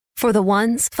For the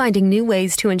ones finding new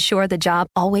ways to ensure the job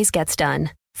always gets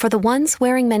done. For the ones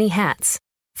wearing many hats.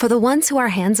 For the ones who are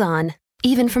hands-on,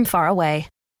 even from far away.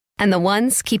 And the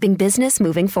ones keeping business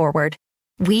moving forward.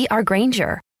 We are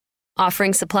Grainger,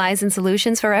 offering supplies and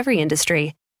solutions for every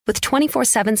industry, with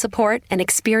 24/7 support and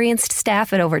experienced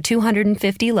staff at over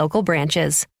 250 local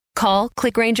branches. Call,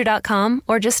 clickgrainger.com,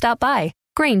 or just stop by.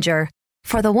 Grainger,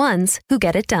 for the ones who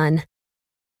get it done.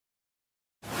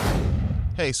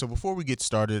 Hey, so before we get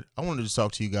started, I wanted to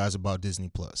talk to you guys about Disney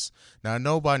Plus. Now, I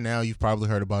know by now you've probably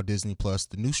heard about Disney Plus,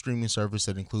 the new streaming service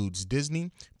that includes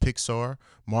Disney, Pixar,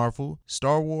 Marvel,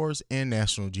 Star Wars, and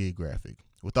National Geographic.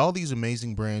 With all these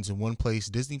amazing brands in one place,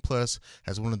 Disney Plus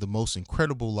has one of the most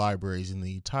incredible libraries in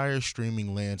the entire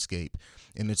streaming landscape,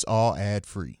 and it's all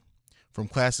ad-free. From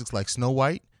classics like Snow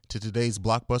White to today's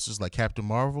blockbusters like Captain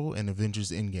Marvel and Avengers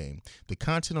Endgame, the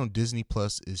content on Disney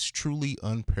Plus is truly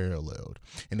unparalleled.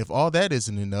 And if all that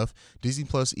isn't enough, Disney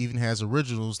Plus even has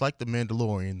originals like The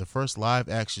Mandalorian, the first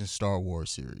live-action Star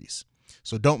Wars series.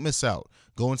 So don't miss out.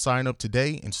 Go and sign up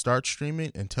today and start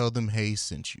streaming and tell them Hayes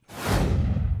sent you.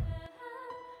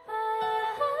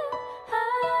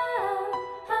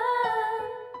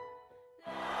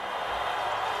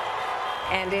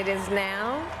 And it is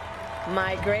now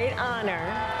my great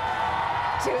honor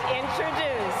to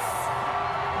introduce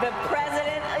the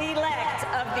President-elect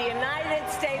of the United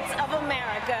States of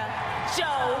America,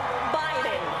 Joe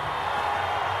Biden.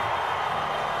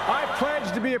 I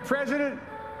pledge to be a president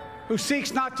who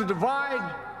seeks not to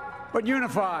divide, but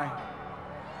unify.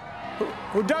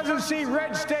 Who doesn't see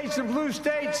red states and blue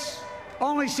states,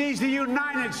 only sees the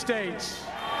United States.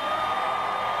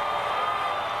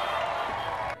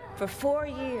 For 4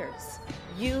 years,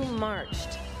 you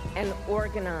marched and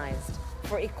organized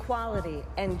for equality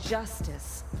and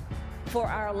justice, for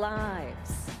our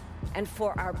lives and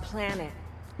for our planet.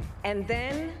 And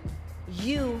then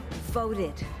you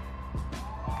voted.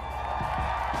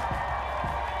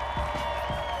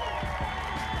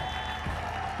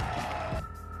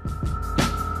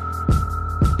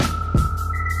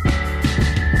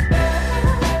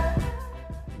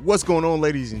 What's going on,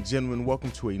 ladies and gentlemen? Welcome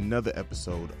to another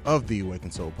episode of the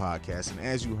Awakened Soul Podcast. And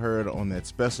as you heard on that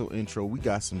special intro, we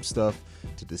got some stuff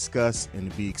to discuss and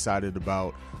to be excited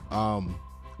about. I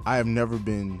have never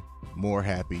been more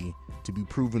happy to be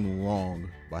proven wrong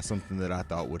by something that I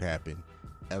thought would happen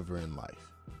ever in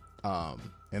life.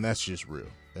 And that's just real.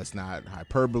 That's not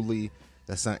hyperbole.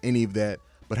 That's not any of that.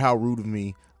 But how rude of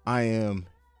me. I am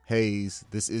Hayes.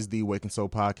 This is the Awakened Soul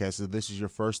Podcast. If this is your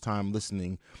first time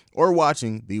listening or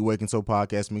watching the Awakened Soul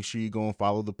Podcast, make sure you go and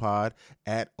follow the pod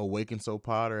at Awakened Soul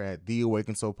Pod or at the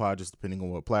Awakened Soul Pod, just depending on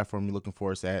what platform you're looking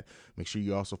for us at. Make sure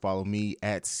you also follow me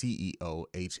at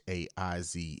CEOHAIZE.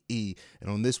 And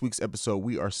on this week's episode,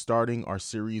 we are starting our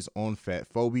series on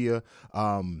fat phobia.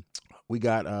 We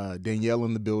got Danielle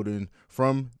in the building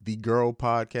from the Girl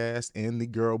Podcast and the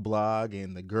Girl Blog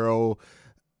and the Girl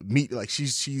Meet. Like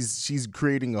she's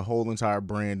creating a whole entire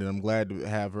brand, and I'm glad to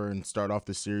have her and start off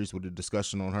this series with a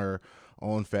discussion on her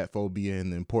on fat phobia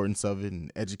and the importance of it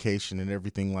and education and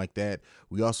everything like that.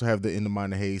 We also have the In the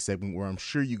Mind of Hayes segment where I'm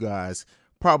sure you guys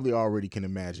probably already can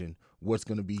imagine what's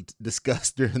going to be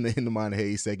discussed during the In the Mind of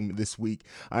Hayes segment this week.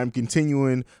 I'm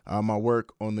continuing my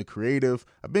work on the creative.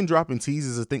 I've been dropping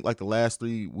teasers, I think, like the last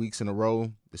 3 weeks in a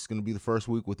row. This is going to be the first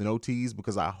week with no tease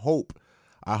because I hope,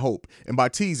 and by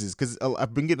teasers, because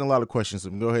I've been getting a lot of questions, so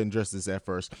I'm going to go ahead and address this at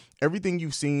first. Everything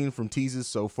you've seen from teasers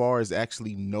so far is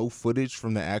actually no footage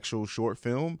from the actual short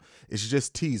film. It's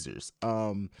just teasers.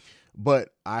 But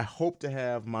I hope to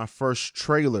have my first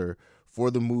trailer for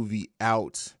the movie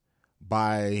out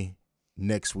by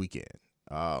next weekend.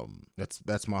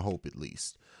 That's my hope, at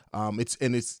least. It's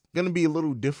going to be a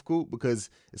little difficult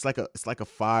because it's like a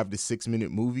 5 to 6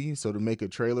 minute movie. So to make a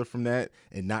trailer from that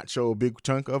and not show a big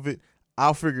chunk of it,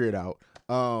 I'll figure it out.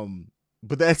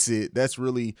 But that's it. That's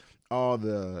really all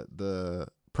the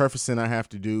prefacing I have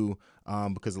to do,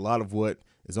 because a lot of what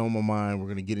is on my mind we're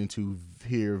going to get into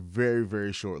here very,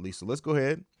 very shortly. So let's go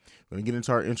ahead. We're going to get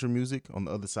into our intro music. On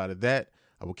the other side of that,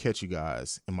 I will catch you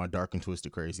guys in my dark and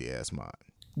twisted, crazy ass mind.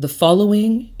 The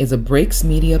following is a Breaks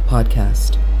Media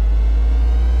podcast.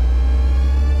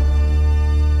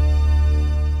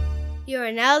 You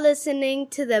are now listening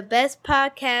to the best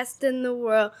podcast in the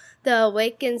world, The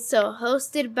Awakened Soul,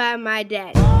 hosted by my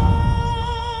dad.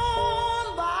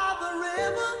 On by the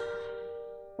river,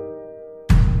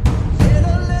 in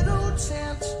a little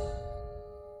tent.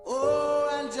 Oh,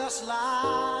 and just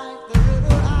like the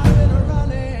river, I've been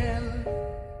running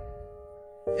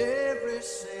ever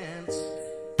since.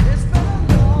 It's been a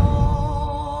long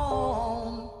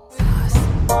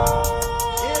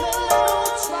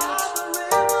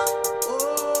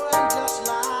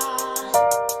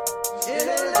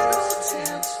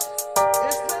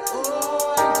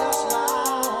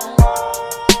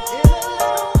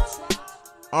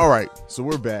So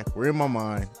we're back. We're in my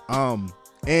mind.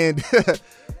 And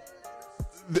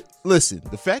listen,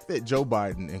 the fact that Joe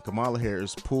Biden and Kamala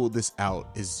Harris pulled this out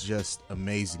is just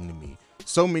amazing to me.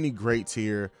 So many greats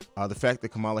here. The fact that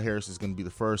Kamala Harris is going to be the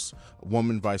first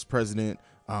woman vice president,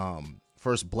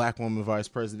 first black woman vice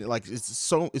president, like it's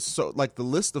so like the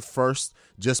list of first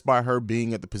just by her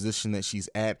being at the position that she's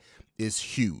at is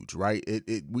huge, right?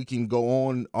 We can go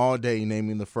on all day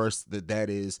naming the first that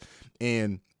is,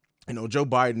 and you know, Joe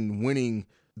Biden winning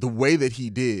the way that he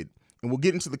did. And we'll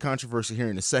get into the controversy here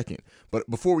in a second. But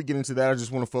before we get into that, I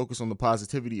just want to focus on the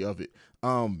positivity of it.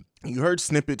 You heard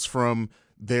snippets from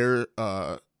their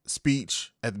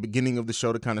speech at the beginning of the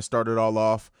show to kind of start it all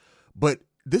off. But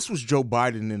this was Joe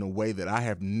Biden in a way that I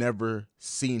have never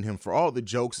seen him. For all the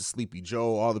jokes of Sleepy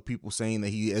Joe, all the people saying that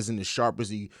he isn't as sharp as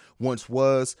he once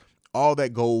was, all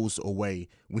that goes away.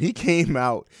 When he came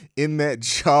out in that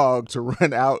jog to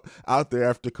run out there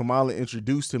after Kamala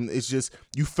introduced him, it's just,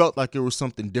 you felt like there was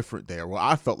something different there. Well,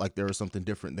 I felt like there was something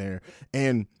different there.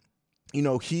 And, you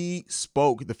know, he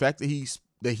spoke, the fact that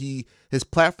his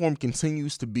platform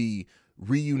continues to be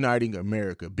reuniting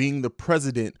America, being the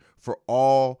president for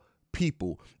all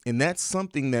people. And that's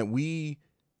something that we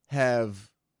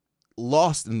have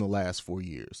lost in the last 4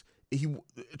 years.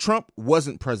 Trump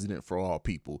wasn't president for all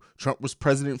people. Trump was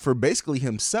president for basically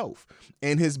himself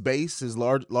and his base, his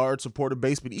large supporter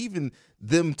base, but even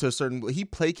them to a certain, he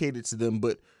placated to them,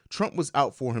 but Trump was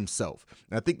out for himself.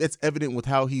 And I think that's evident with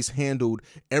how he's handled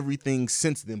everything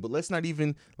since then. But let's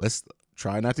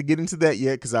try not to get into that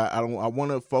yet, because I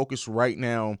want to focus right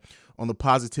now on the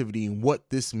positivity and what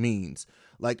this means.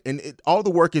 Like, and all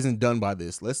the work isn't done by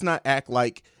this. Let's not act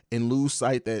like and lose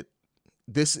sight that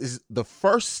this is the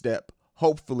first step,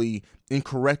 hopefully, in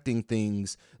correcting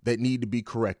things that need to be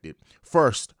corrected.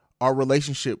 First, our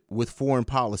relationship with foreign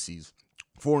policies,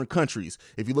 foreign countries.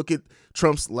 If you look at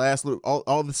Trump's last,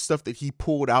 all the stuff that he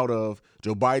pulled out of,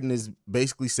 Joe Biden has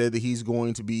basically said that he's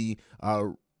going to be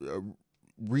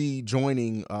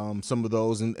rejoining some of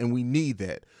those, and we need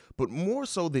that. But more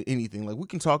so than anything, like, we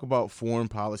can talk about foreign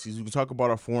policies, we can talk about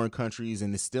our foreign countries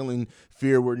and instilling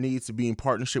fear where it needs to be, in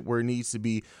partnership where it needs to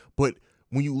be, but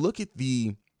when you look at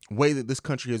the way that this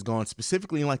country has gone,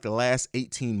 specifically in like the last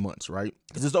 18 months, right?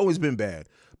 Because it's always been bad,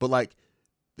 but like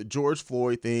the George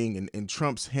Floyd thing and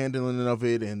Trump's handling of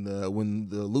it, and when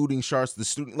the looting starts, the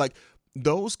student, like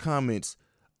those comments,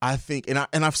 I think, and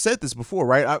I've said this before,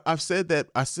 right? I said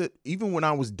even when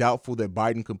I was doubtful that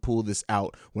Biden could pull this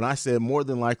out, when I said more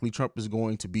than likely Trump is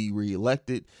going to be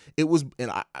reelected, it was,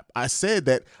 and I said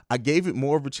that I gave it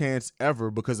more of a chance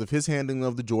ever because of his handling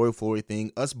of the George Floyd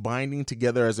thing, us binding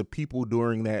together as a people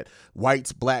during that,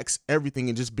 whites, blacks, everything,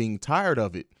 and just being tired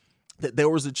of it, that there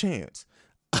was a chance.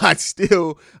 I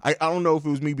don't know if it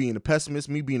was me being a pessimist,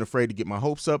 me being afraid to get my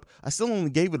hopes up. I still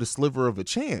only gave it a sliver of a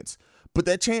chance. But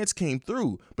that chance came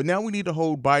through. But now we need to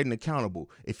hold Biden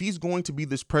accountable. If he's going to be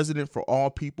this president for all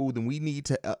people, then we need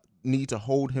to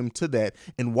hold him to that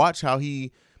and watch how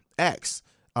he acts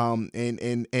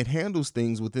and handles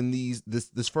things within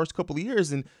this first couple of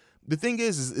years. And the thing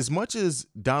is as much as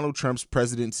Donald Trump's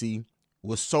presidency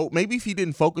was so, maybe if he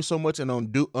didn't focus so much and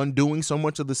on undoing so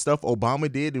much of the stuff Obama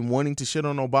did and wanting to shit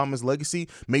on Obama's legacy,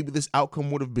 maybe this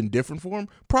outcome would have been different for him.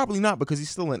 Probably not, because he's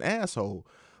still an asshole.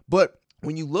 But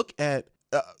when you look at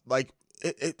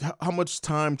how much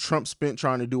time Trump spent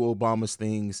trying to do Obama's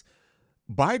things,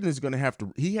 Biden is going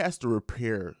to he has to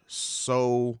repair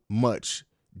so much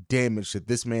damage that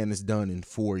this man has done in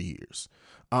 4 years.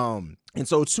 And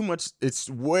so it's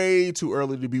way too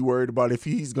early to be worried about if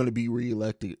he's going to be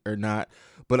reelected or not.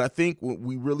 But I think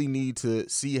we really need to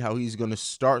see how he's going to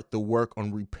start the work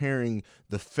on repairing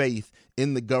the faith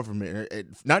in the government,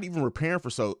 not even repairing for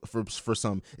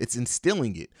some, it's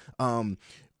instilling it.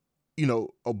 You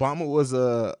know, Obama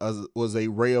was a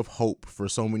ray of hope for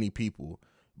so many people.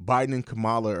 Biden and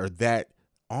Kamala are that,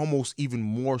 almost even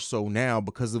more so now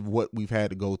because of what we've had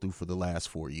to go through for the last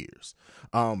 4 years.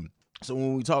 So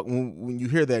when you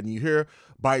hear that and you hear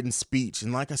Biden's speech,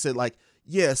 and like I said, like,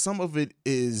 yeah, some of it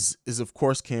is of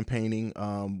course campaigning.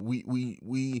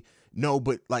 We know,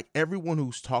 but like everyone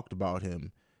who's talked about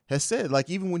him has said, like,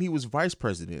 even when he was vice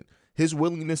president, his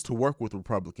willingness to work with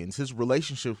Republicans, his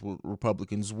relationships with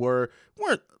Republicans weren't,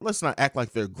 let's not act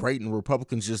like they're great and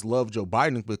Republicans just love Joe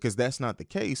Biden, because that's not the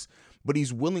case. But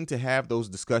he's willing to have those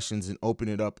discussions and open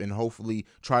it up and hopefully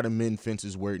try to mend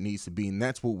fences where it needs to be. And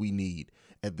that's what we need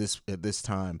at this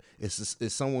time. It's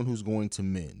someone who's going to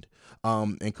mend.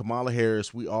 And Kamala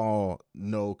Harris, we all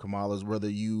know Kamala's, whether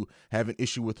you have an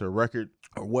issue with her record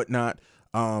or whatnot,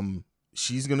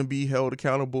 she's going to be held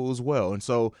accountable as well. And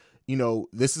so,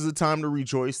 this is a time to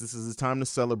rejoice. This is a time to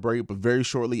celebrate. But very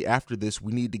shortly after this,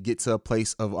 we need to get to a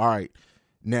place of, all right,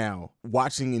 now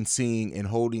watching and seeing and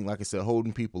holding, like I said,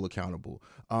 holding people accountable.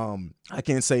 I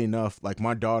can't say enough. Like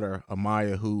my daughter,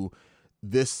 Amaya, who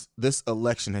this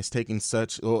election has taken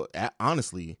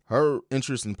honestly, her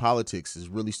interest in politics has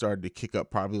really started to kick up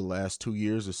probably the last 2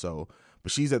 years or so.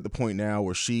 But she's at the point now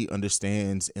where she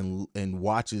understands and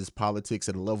watches politics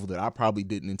at a level that I probably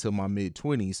didn't until my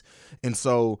mid-20s. And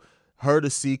so her to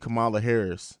see Kamala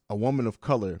Harris, a woman of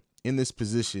color, in this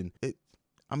position,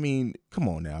 come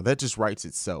on now, that just writes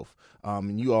itself.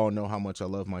 And you all know how much I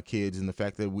love my kids, and the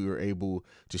fact that we were able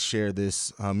to share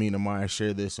this, me and Amaya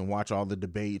share this and watch all the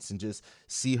debates and just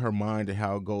see her mind and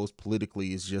how it goes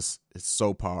politically it's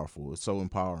so powerful. It's so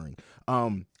empowering.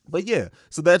 But yeah,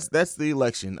 so that's the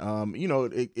election.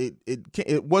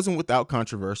 It wasn't without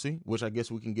controversy, which I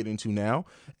guess we can get into now.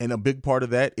 And a big part of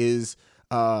that is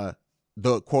the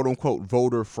quote unquote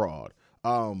voter fraud.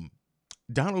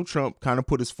 Donald Trump kind of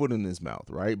put his foot in his mouth,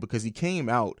 right? Because he came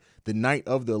out the night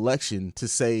of the election to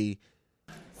say,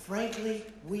 frankly,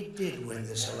 we did win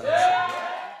this election.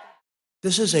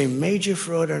 This is a major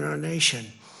fraud in our nation.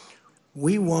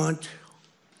 We want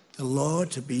the law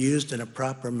to be used in a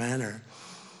proper manner.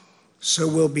 So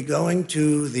we'll be going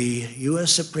to the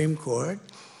U.S. Supreme Court.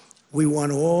 We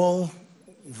want all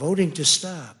voting to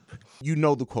stop. You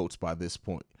know the quotes by this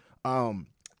point.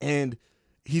 And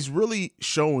he's really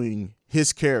showing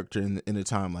his character in a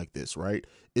time like this, right?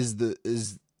 Is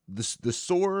the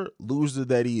sore loser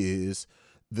that he is,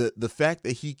 the fact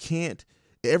that he can't,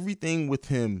 everything with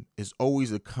him is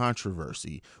always a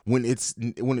controversy when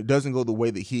it doesn't go the way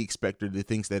that he expected or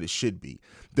thinks that it should be.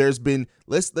 There's been,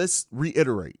 let's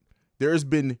reiterate, there's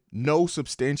been no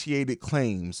substantiated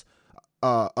claims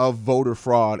of voter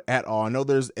fraud at all. I know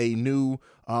there's a new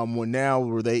one now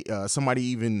where they somebody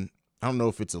even, I don't know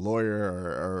if it's a lawyer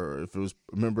or if it was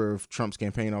a member of Trump's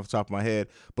campaign off the top of my head,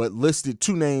 but listed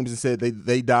two names and said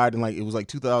they died in it was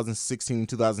 2016,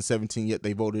 2017, yet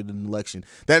they voted in an election.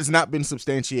 That has not been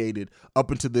substantiated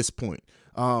up until this point.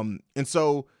 And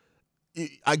so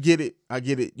I get it.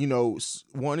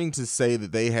 Wanting to say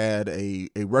that they had a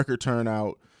record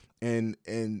turnout and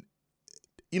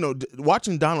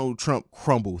watching Donald Trump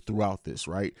crumble throughout this,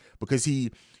 right? Because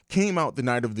he came out the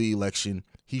night of the election.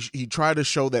 He tried to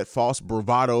show that false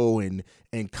bravado and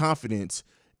confidence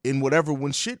in whatever,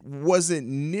 when shit wasn't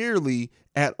nearly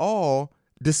at all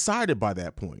decided by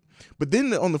that point. But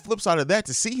then on the flip side of that,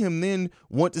 to see him then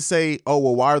want to say, oh,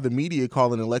 well, why are the media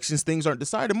calling elections? Things aren't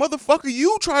decided. Motherfucker,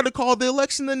 you tried to call the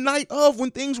election the night of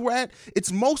when things were at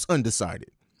its most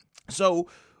undecided. So,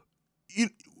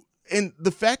 and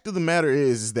the fact of the matter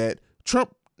is that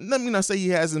Trump, let me not say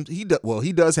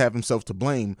he does have himself to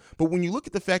blame, but when you look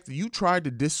at the fact that you tried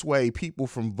to dissuade people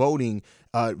from voting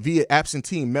via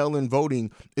absentee mail-in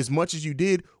voting as much as you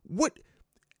did,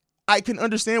 I can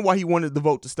understand why he wanted the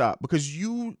vote to stop, because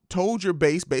you told your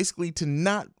base basically to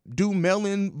not do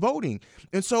mail-in voting.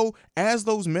 And so as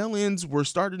those mail-ins were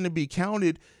starting to be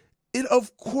counted, it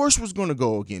of course was going to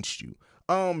go against you.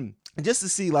 Just to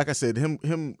see, like I said,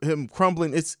 him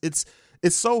crumbling, it's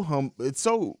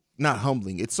so not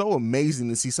humbling. It's so amazing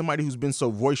to see somebody who's been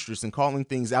so boisterous and calling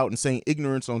things out and saying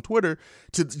ignorance on Twitter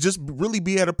to just really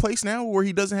be at a place now where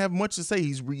he doesn't have much to say.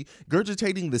 He's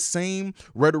regurgitating the same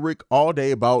rhetoric all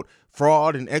day about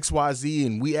fraud and XYZ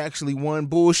and we actually won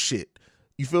bullshit.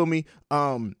 You feel me?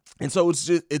 And so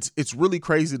it's really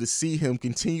crazy to see him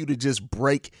continue to just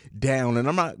break down. And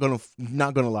I'm not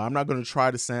gonna lie. I'm not gonna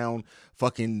try to sound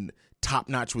fucking top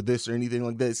notch with this or anything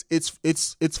like this.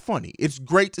 It's funny. It's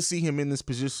great to see him in this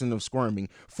position of squirming.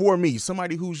 For me,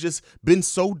 somebody who's just been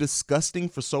so disgusting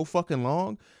for so fucking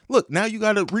long. Look, now you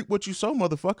got to reap what you sow,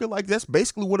 motherfucker. Like, that's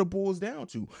basically what it boils down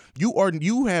to. You are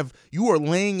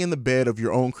laying in the bed of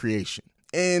your own creation.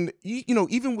 And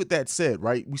even with that said,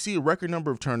 right, we see a record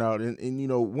number of turnout, and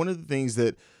one of the things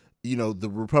that the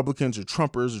Republicans or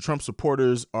Trumpers or Trump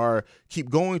supporters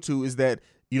keep going to is that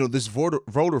this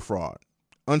voter fraud,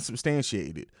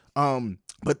 unsubstantiated.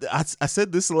 But I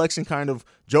said this election kind of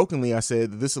jokingly, I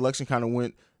said that this election kind of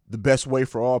went the best way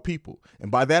for all people,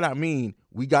 and by that I mean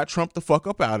we got Trump the fuck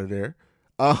up out of there.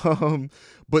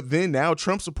 But then now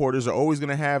Trump supporters are always going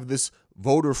to have this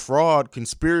voter fraud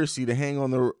conspiracy to hang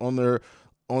on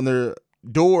their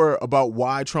door about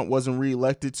why Trump wasn't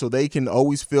reelected, so they can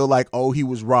always feel like, oh, he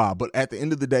was robbed. But at the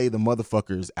end of the day, the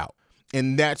motherfucker is out,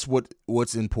 and that's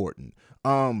what's important.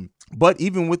 But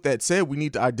even with that said, we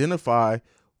need to identify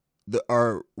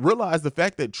realize the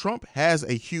fact that Trump has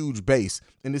a huge base,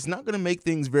 and it's not going to make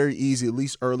things very easy, at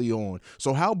least early on.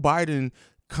 So how Biden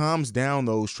calms down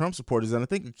those Trump supporters. And I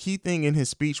think a key thing in his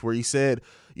speech where he said,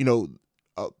 you know,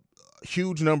 a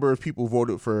huge number of people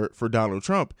voted for Donald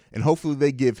Trump, and hopefully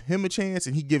they give him a chance,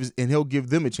 and he'll give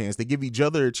them a chance. They give each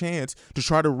other a chance to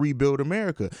try to rebuild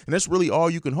America. And that's really all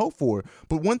you can hope for.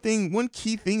 But one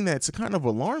key thing that's kind of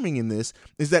alarming in this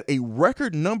is that a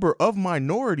record number of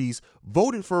minorities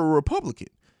voted for a Republican.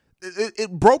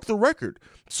 It broke the record.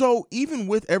 So even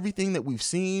with everything that we've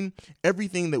seen,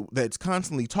 everything that's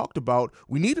constantly talked about,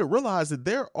 we need to realize that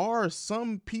there are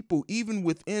some people, even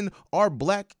within our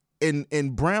black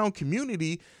and brown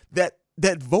community, that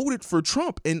voted for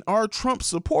Trump and are Trump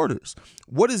supporters.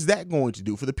 What is that going to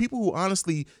do for the people who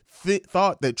honestly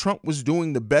thought that Trump was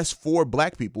doing the best for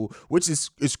black people, which is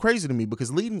crazy to me,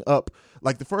 because leading up,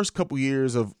 like the first couple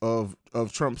years of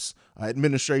Trump's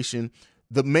administration,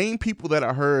 the main people that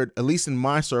I heard, at least in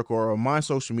my circle or on my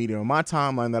social media or my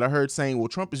timeline, that I heard saying, well,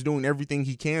 Trump is doing everything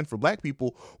he can for black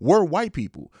people, were white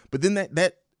people. But then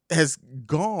that has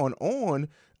gone on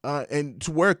and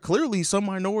to where clearly some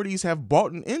minorities have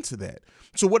bought into that.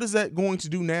 So what is that going to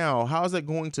do now? How is that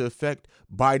going to affect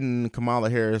Biden and Kamala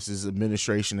Harris's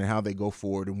administration and how they go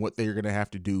forward and what they're going to have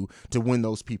to do to win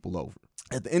those people over?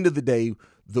 At the end of the day,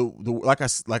 like I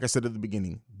said at the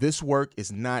beginning, this work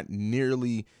is not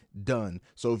nearly done.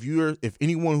 So if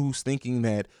anyone who's thinking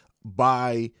that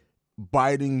by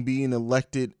Biden being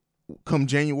elected come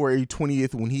January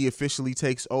 20th, when he officially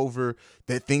takes over,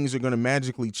 that things are going to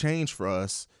magically change for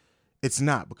us, it's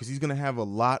not, because he's going to have a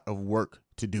lot of work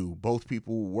to do, both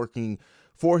people working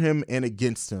for him and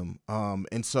against him.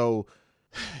 And so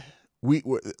we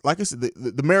like I said,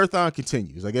 the marathon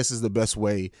continues, I guess, is the best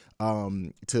way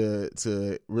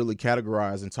to really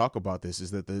categorize and talk about this, is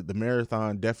that the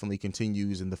marathon definitely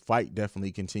continues and the fight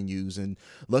definitely continues. And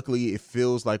luckily it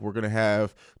feels like we're going to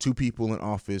have two people in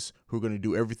office who are going to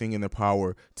do everything in their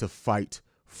power to fight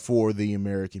for the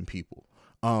American people.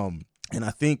 And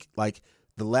I think, like,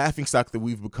 the laughingstock that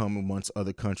we've become amongst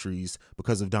other countries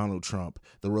because of Donald Trump,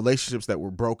 the relationships that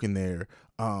were broken there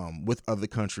with other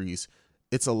countries,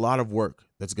 it's a lot of work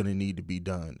that's going to need to be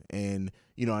done. And,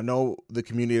 you know, I know the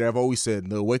community, I've always said,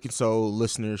 the Awakened Soul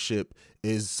listenership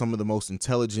is some of the most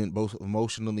intelligent, both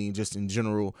emotionally and just in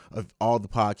general, of all the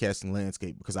podcasting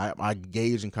landscape, because I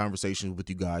engage in conversations with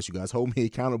you guys. You guys hold me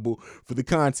accountable for the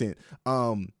content.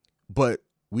 But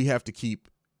we have to keep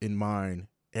in mind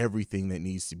everything that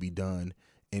needs to be done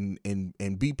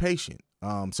and be patient.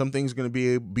 Some things are going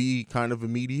to be kind of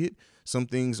immediate. Some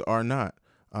things are not.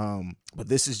 But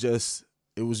this is just,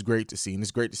 it was great to see. And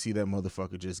it's great to see that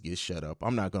motherfucker just get shut up.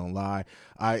 I'm not going to lie.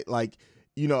 I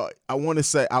want to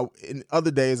say, in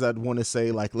other days, I'd want to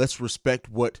say, like, let's respect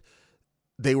what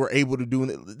they were able to do.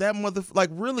 That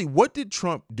really, what did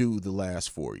Trump do the last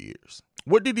 4 years?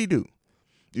 What did he do?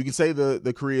 You can say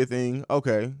the Korea thing.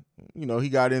 Okay. You know, he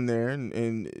got in there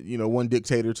and you know, one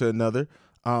dictator to another.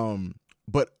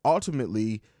 But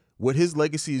ultimately, what his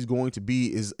legacy is going to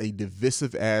be is a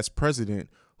divisive ass president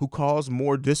who caused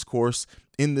more discourse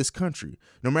in this country.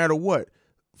 No matter what,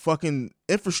 fucking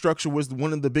infrastructure was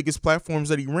one of the biggest platforms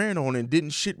that he ran on, and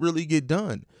didn't shit really get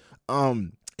done.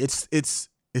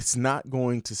 It's not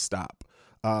going to stop.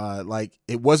 Like,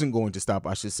 it wasn't going to stop,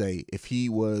 I should say, if he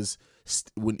was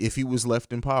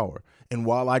left in power. And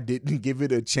while I didn't give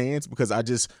it a chance, because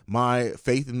my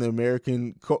faith in the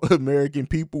American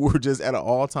people were just at an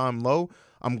all-time low,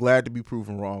 I'm glad to be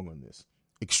proven wrong on this.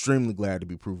 Extremely glad to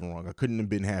be proven wrong. I couldn't have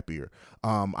been happier.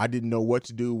 I didn't know what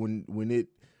to do when it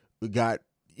got,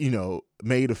 you know,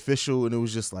 made official, and it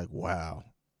was just like, wow.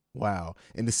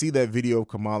 And to see that video of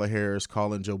Kamala Harris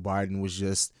calling Joe Biden was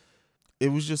just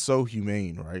so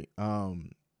humane, right?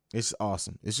 It's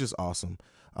awesome. It's just awesome.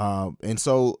 And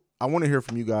so I want to hear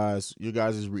from you guys, your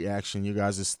guys' reaction, your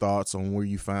guys' thoughts on where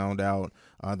you found out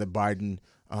that Biden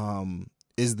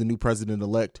is the new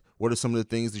president-elect. What are some of the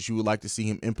things that you would like to see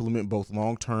him implement, both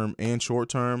long-term and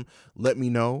short-term? Let me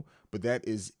know. But that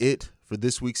is it for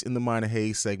this week's In the Mind of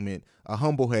Haze segment. A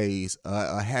humble haze,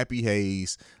 a happy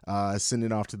haze,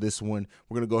 sending off to this one.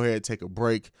 We're going to go ahead and take a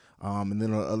break. And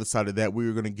then on the other side of that,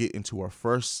 we're going to get into our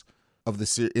first of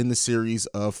in the series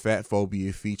of Fat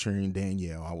Phobia featuring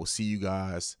Danielle. I will see you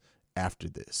guys after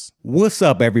this. What's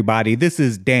up, everybody? This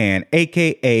is Dan,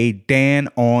 aka Dan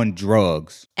on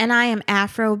Drugs. And I am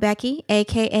Afro Becky,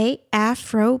 aka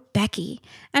Afro Becky.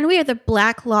 And we are the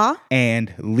Black Law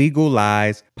and Legal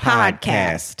Lies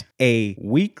Podcast, a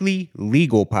weekly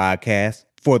legal podcast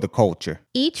for the culture.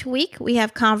 Each week, we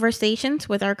have conversations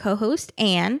with our co-host,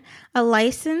 Anne, a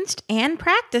licensed and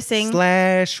practicing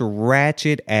 /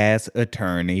 ratchet ass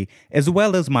attorney, as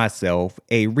well as myself,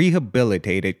 a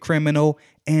rehabilitated criminal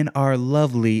and our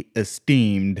lovely,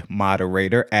 esteemed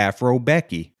moderator, Afro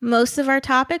Becky. Most of our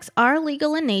topics are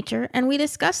legal in nature, and we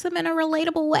discuss them in a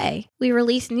relatable way. We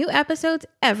release new episodes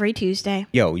every Tuesday.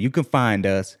 Yo, you can find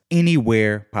us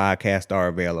anywhere podcasts are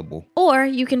available. Or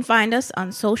you can find us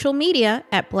on social media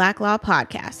at Black Law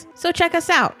Podcast. So check us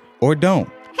out. Or don't.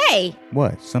 Hey!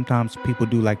 What? Sometimes people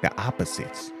do like the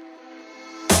opposites.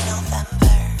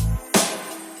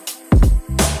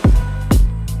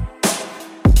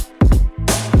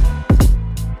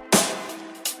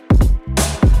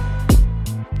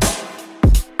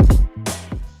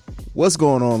 What's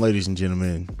going on, ladies and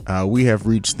gentlemen? We have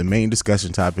reached the main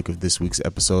discussion topic of this week's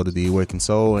episode of The Awakened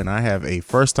Soul, and I have a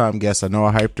first-time guest. I know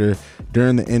I hyped her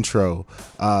during the intro.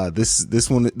 This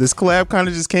collab kind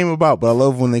of just came about, but I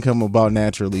love when they come about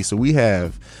naturally. So we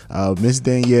have Miss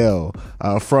Danielle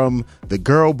from the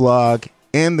Girl Blog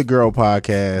and the Girl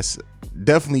Podcast.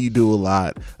 Definitely, you do a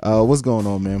lot. What's going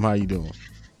on, ma'am? How you doing?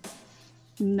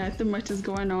 Nothing much is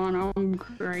going on. I'm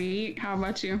great. How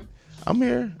about you? I'm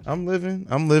here. I'm living.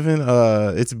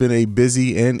 It's been a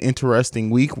busy and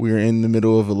interesting week. We're in the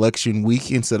middle of election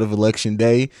week instead of election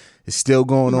day. It's still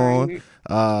going on.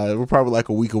 We're probably like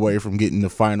a week away from getting the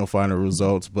final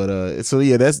results. But so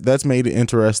yeah, that's made it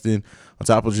interesting on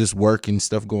top of just work and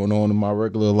stuff going on in my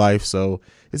regular life. So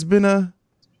it's been an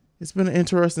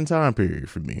interesting time period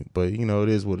for me. But you know, it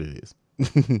is what it is.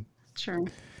 Sure.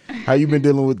 How you been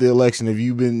dealing with the election? Have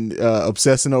you been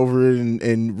obsessing over it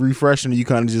and refreshing? Or you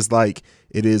kind of just like,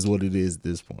 it is what it is at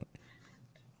this point?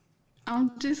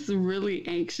 I'm just really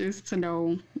anxious to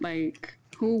know, like,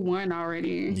 who won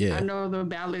already. Yeah. I know the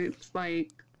ballots,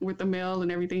 like, with the mail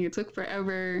and everything, it took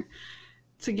forever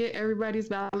to get everybody's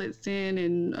ballots in,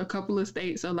 and a couple of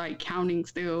states are, like, counting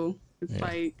still. It's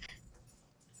like,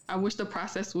 I wish the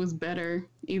process was better.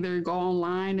 Either go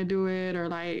online to do it or,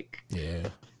 like... Yeah.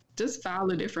 Just file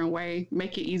a different way,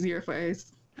 make it easier for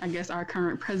us. I guess our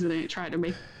current president tried to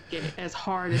make it as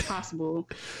hard as possible.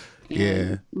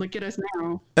 And look at us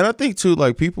now. And I think too,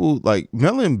 like, people, like,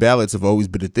 mail-in ballots have always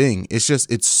been a thing. It's just,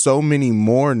 it's so many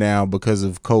more now because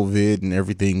of COVID and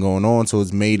everything going on. So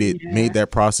it's made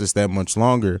that process that much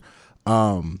longer.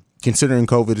 Considering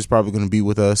COVID is probably going to be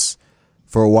with us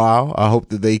for a while, I hope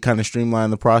that they kind of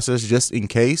streamline the process just in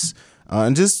case.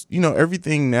 And just, you know,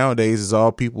 everything nowadays is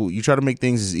all people. You try to make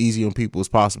things as easy on people as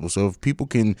possible. So if people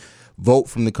can vote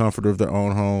from the comfort of their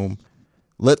own home,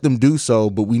 let them do so.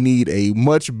 But we need a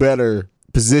much better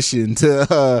position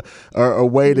to or a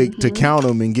way to count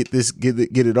them and get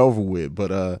it over with.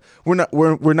 But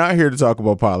we're not here to talk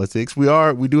about politics. We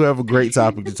do have a great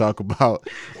topic to talk about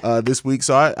this week.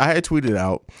 So I had tweeted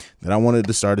out that I wanted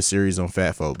to start a series on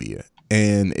fat phobia,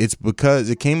 and it's because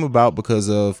it came about because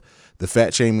of the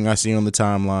fat shaming I see on the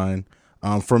timeline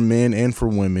for men and for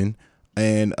women.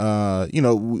 And, you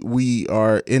know, we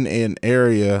are in an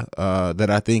area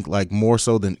that I think, like, more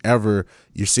so than ever,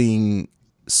 you're seeing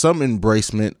some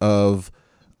embracement of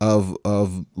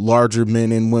larger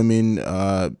men and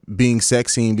women being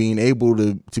sexy and being able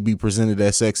to be presented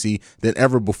as sexy than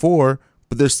ever before.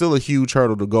 But there's still a huge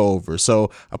hurdle to go over. So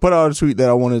I put out a tweet that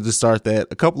I wanted to start that.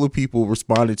 A couple of people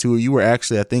responded to it. You were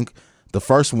actually, I think, the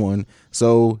first one.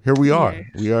 So here we are.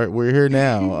 We're here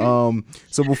now.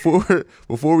 So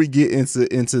before we get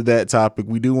into that topic,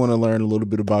 we do want to learn a little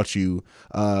bit about you.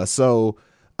 So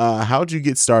how'd you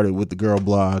get started with the Girl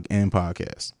Blog and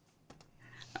podcast?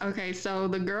 Okay, so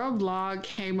the Girl Blog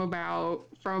came about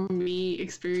from me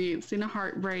experiencing a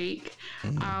heartbreak.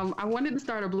 I wanted to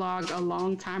start a blog a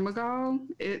long time ago.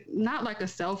 Not like a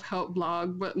self-help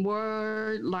blog, but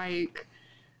more like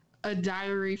a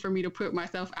diary for me to put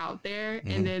myself out there.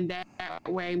 And then that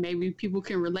way maybe people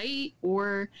can relate,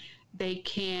 or they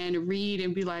can read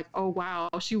and be like, oh wow,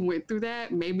 she went through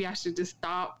that. Maybe I should just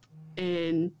stop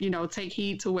and, you know, take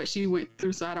heed to what she went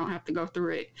through so I don't have to go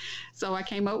through it. So I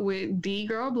came up with the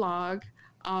Girl Blog.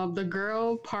 The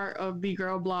girl part of the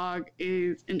Girl Blog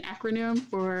is an acronym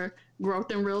for growth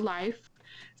in real life.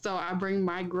 So I bring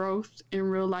my growth in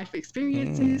real life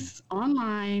experiences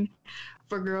online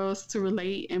for girls to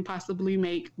relate and possibly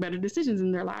make better decisions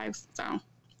in their lives. So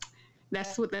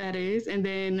that's what that is. And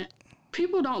then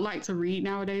people don't like to read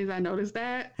nowadays. I noticed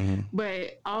that.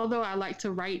 But although I like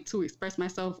to write to express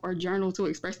myself or journal to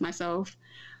express myself,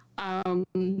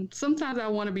 sometimes I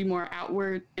want to be more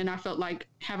outward. And I felt like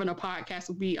having a podcast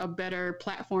would be a better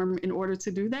platform in order to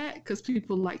do that, because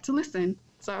people like to listen.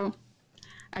 So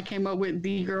I came up with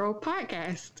The Girl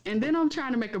Podcast. And then I'm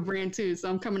trying to make a brand too. So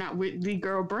I'm coming out with The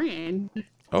Girl brand.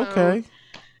 Okay.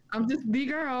 So I'm just The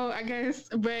Girl, I guess.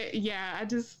 But yeah, I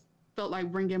just felt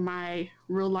like bringing my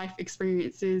real life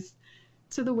experiences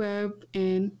to the web.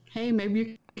 And hey,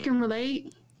 maybe you can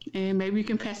relate. And maybe you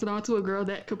can pass it on to a girl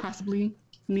that could possibly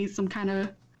need some kind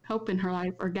of help in her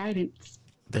life or guidance.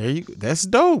 There you go. That's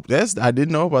dope. I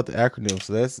didn't know about the acronym,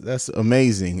 so that's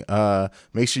amazing.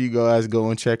 Make sure you guys go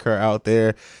and check her out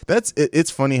there.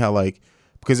 It's funny how, like,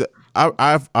 because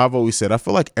I've always said I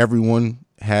feel like everyone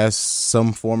has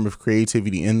some form of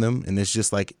creativity in them, and it's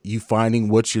just like you finding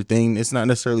what's your thing. It's not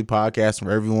necessarily podcasting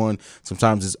for everyone.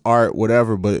 Sometimes it's art,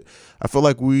 whatever, but I feel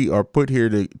like we are put here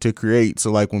to create.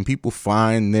 So like when people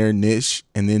find their niche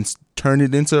and then turn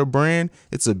it into a brand,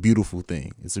 it's a beautiful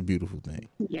thing. It's a beautiful thing.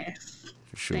 Yes.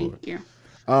 For sure. Thank you.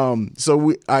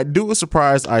 So I do a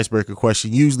surprise icebreaker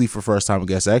question, usually for first time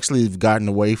guests. I actually have gotten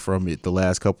away from it the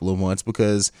last couple of months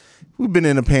because we've been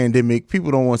in a pandemic.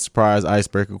 People don't want surprise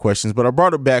icebreaker questions, but I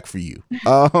brought it back for you.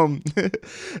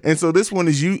 And so this one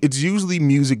it's usually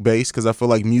music based because I feel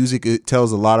like music, it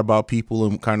tells a lot about people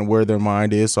and kind of where their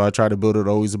mind is. So I try to build it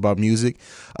always about music.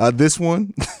 This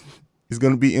one is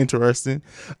going to be interesting.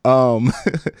 What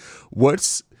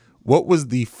was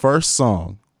the first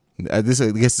song? I guess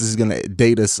this is gonna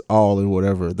date us all and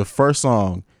whatever. The first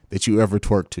song that you ever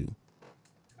twerked to.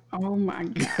 Oh my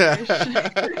gosh.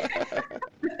 That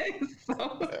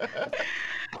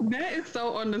is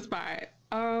so on the spot.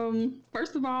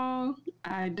 First of all,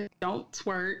 I don't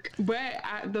twerk, but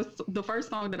the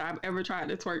first song that I've ever tried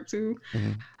to twerk to,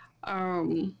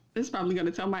 it's probably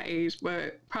gonna tell my age,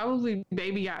 but probably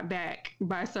 "Baby Got Back"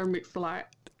 by Sir Mix-a-Lot.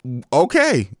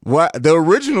 Okay, what the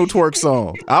original twerk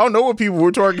song? I don't know what people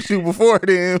were twerking to before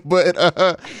then, but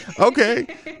okay,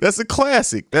 that's a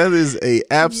classic. That is a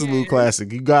absolute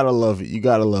classic. You gotta love it. You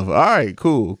gotta love it. All right,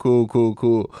 cool.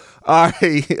 All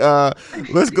right,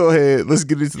 let's go ahead. Let's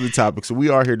get into the topic. So we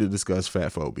are here to discuss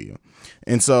fat phobia,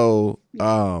 and so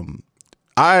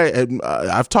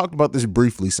I've talked about this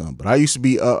briefly some, but I used to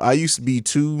be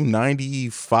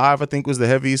 295. I think was the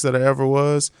heaviest that I ever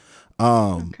was.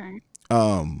 Okay.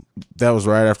 That was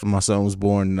right after my son was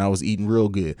born and I was eating real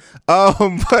good.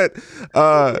 But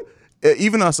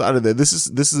even outside of that, this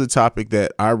is a topic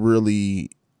that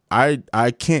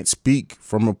I can't speak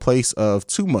from a place of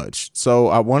too much. So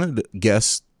I wanted to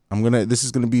guest. This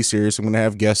is gonna be serious. I'm gonna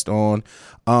have guests on.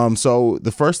 So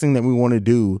the first thing that we want to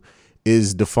do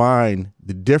is define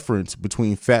the difference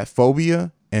between fat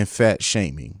phobia and fat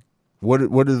shaming. What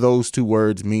do those two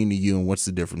words mean to you, and what's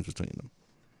the difference between them?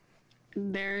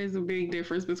 There is a big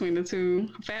difference between the two.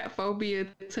 Fat phobia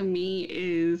to me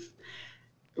is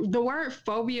the word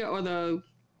phobia, or the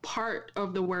part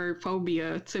of the word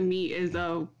phobia to me is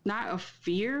not a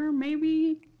fear.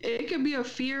 Maybe it could be a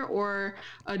fear or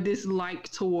a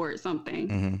dislike towards something.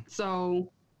 Mm-hmm.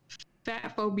 So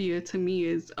fat phobia to me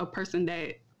is a person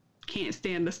that can't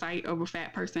stand the sight of a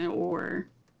fat person, or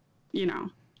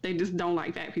they just don't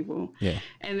like fat people. Yeah.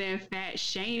 And then fat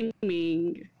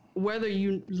shaming, whether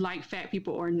you like fat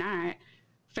people or not,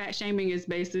 fat shaming is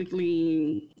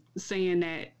basically saying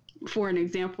that, for an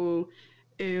example,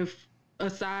 if a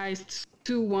size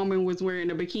 2 woman was wearing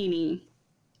a bikini,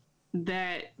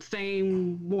 that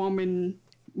same woman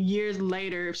years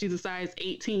later, if she's a size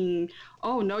 18,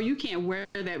 oh no, you can't wear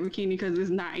that bikini because it's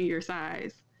not in your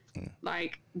size.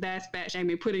 Like, that's fat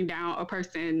shaming, putting down a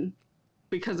person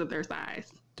because of their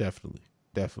size. Definitely.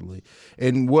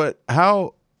 And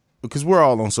because we're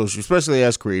all on social, especially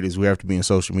as creators, we have to be in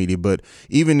social media, but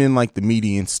even in like the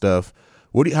media and stuff,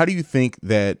 how do you think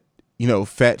that,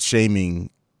 fat shaming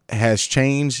has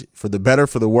changed for the better,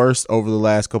 for the worse over the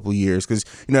last couple of years? Because,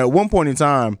 at one point in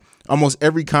time, almost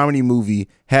every comedy movie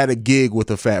had a gig with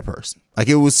a fat person. Like,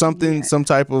 it was something, some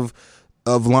type of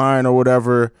line or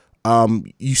whatever.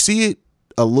 You see it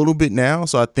a little bit now.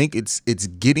 So I think it's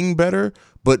getting better,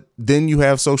 but then you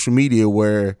have social media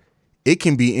where it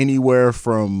can be anywhere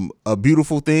from a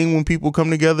beautiful thing when people come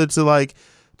together to like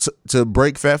to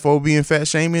break fat phobia and fat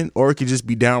shaming, or it could just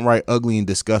be downright ugly and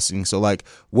disgusting. So like,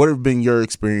 what have been your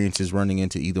experiences running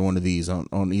into either one of these on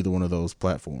either one of those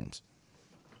platforms?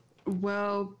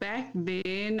 Well, back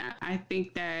then, I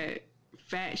think that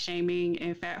fat shaming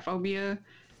and fat phobia,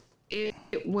 it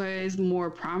was more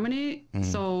prominent. Mm-hmm.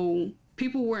 So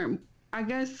people weren't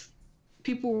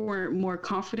more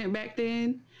confident back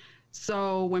then.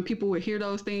 So when people would hear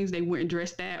those things, they wouldn't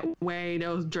dress that way.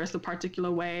 They'll dress a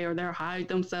particular way, or they'll hide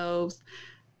themselves.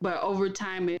 But over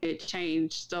time, it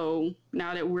changed. So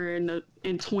now that we're in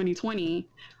 2020,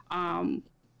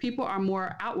 people are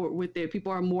more outward with it.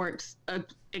 People are more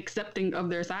accepting of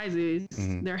their sizes.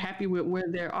 Mm-hmm. They're happy with where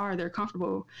they are. They're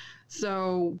comfortable.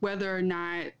 So whether or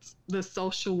not the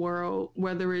social world,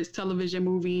 whether it's television,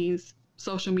 movies,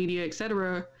 social media,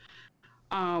 etc.,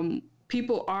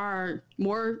 people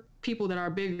that are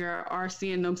bigger are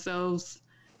seeing themselves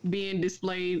being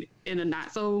displayed in a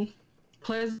not so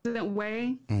pleasant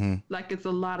way. Like it's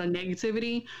a lot of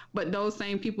negativity, but those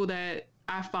same people that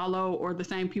I follow or the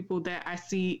same people that I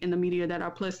see in the media that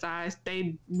are plus size,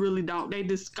 they really don't, they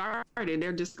discard it.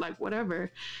 They're just like,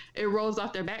 whatever. It rolls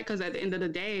off their back, because at the end of the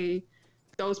day,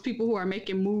 those people who are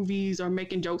making movies or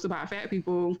making jokes about fat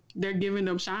people, they're giving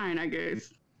them shine, I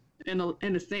guess, in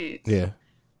a sense. Yeah.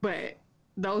 But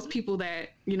those people that,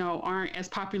 you know, aren't as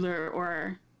popular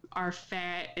or are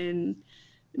fat and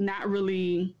not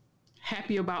really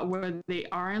happy about where they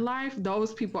are in life,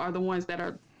 those people are the ones that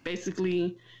are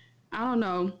basically, I don't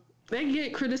know, they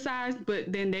get criticized,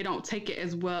 but then they don't take it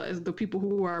as well as the people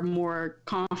who are more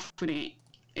confident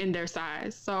in their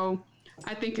size. So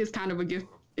I think it's kind of a gift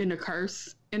and a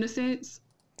curse in a sense.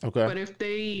 Okay. But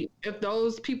if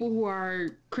those people who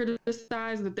are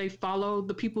criticized, if they follow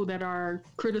the people that are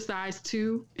criticized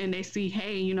too, and they see,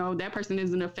 hey, you know, that person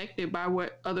isn't affected by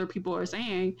what other people are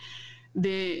saying,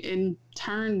 then in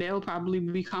turn, they'll probably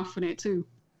be confident too.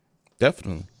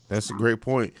 Definitely. That's a great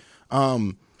point.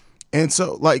 And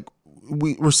so like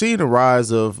we're seeing a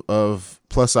rise of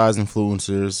plus size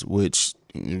influencers, which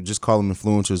you just call them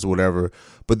influencers or whatever.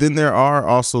 But then there are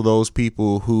also those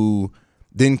people who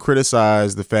then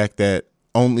criticize the fact that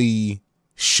only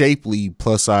shapely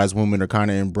plus size women are kind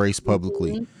of embraced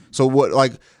publicly. Mm-hmm. So what,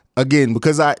 like, again,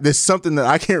 because there's something that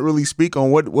I can't really speak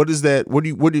on. What is that?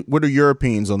 What are your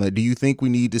opinions on that? Do you think we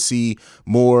need to see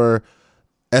more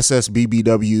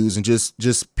SSBBWs and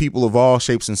just people of all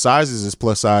shapes and sizes as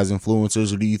plus size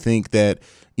influencers, or do you think that,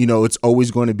 you know, it's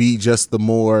always going to be just the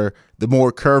more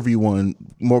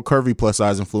curvy plus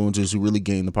size influencers who really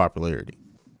gain the popularity?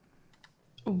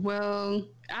 Well,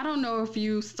 I don't know if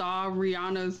you saw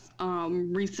Rihanna's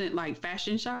recent like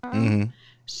fashion show. Mm-hmm.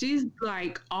 She's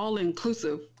like all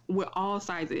inclusive with all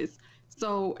sizes.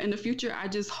 So in the future, I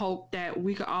just hope that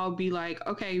we could all be like,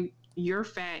 okay, you're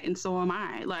fat and so am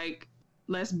I. Like,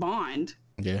 let's bond.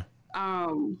 Yeah.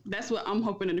 That's what I'm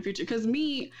hoping in the future. Because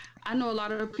I know a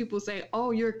lot of people say,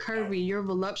 oh, you're curvy, you're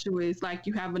voluptuous, like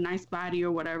you have a nice body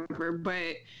or whatever.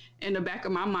 But in the back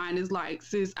of my mind is like,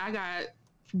 sis, I got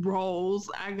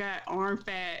rolls, I got arm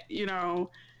fat, you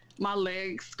know, my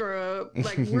legs scrub.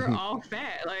 Like, we're all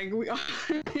fat. Like,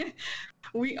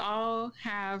 we all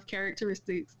have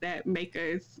characteristics that make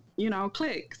us, you know,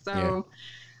 click. So yeah.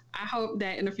 I hope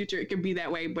that in the future it could be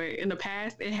that way. But in the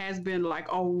past, it has been like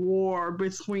a war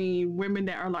between women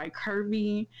that are like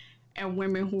curvy and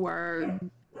women who are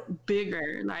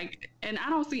bigger. Like, and I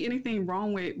don't see anything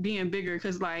wrong with being bigger,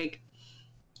 because like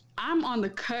I'm on the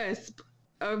cusp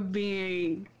of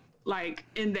being like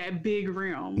in that big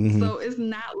realm. Mm-hmm. So it's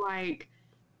not like,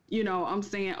 you know, I'm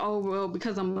saying, oh, well,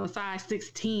 because I'm a size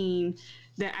 16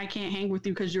 that I can't hang with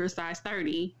you because you're a size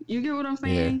 30. You get what I'm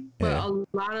saying? Yeah, but yeah.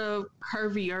 A lot of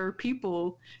curvier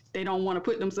people, they don't want to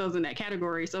put themselves in that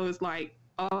category. So it's like,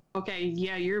 oh, okay,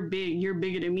 yeah, you're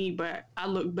bigger than me, but I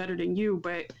look better than you.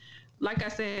 But like I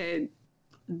said,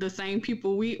 the same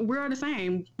people, we're the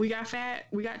same. We got fat,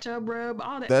 we got chub rub,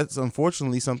 all that. That's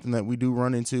unfortunately something that we do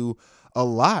run into a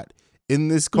lot in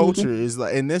this culture. Mm-hmm. Is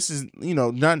like, and this is, you know,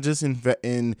 not just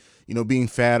in you know, being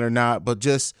fat or not, but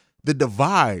just the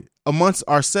divide amongst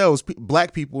ourselves,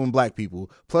 black people and black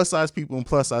people, plus size people and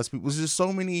plus size people. There's just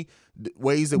so many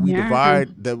ways that we divide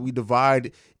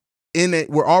in it.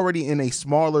 We're already in a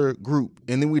smaller group,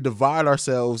 and then we divide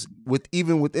ourselves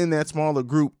within that smaller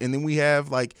group, and then we have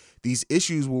like these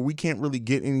issues where we can't really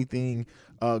get anything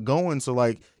going. So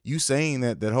like you saying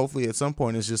that hopefully at some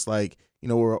point it's just like, you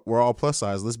know, we're all plus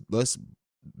size. Let's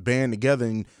band together.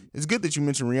 And it's good that you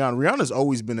mentioned Rihanna. Rihanna's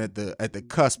always been at the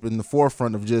cusp, in the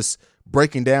forefront of just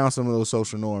breaking down some of those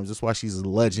social norms. That's why she's a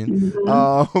legend.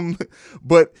 Mm-hmm.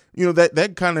 But you know,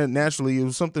 that kind of naturally, it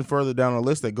was something further down the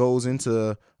list that goes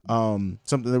into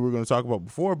something that we're going to talk about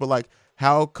before, but like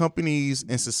how companies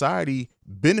and society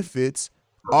benefits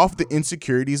off the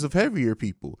insecurities of heavier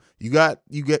people. You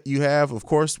have, of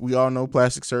course, we all know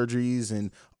plastic surgeries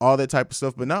and all that type of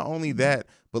stuff, but not only that,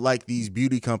 but like these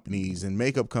beauty companies and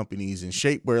makeup companies and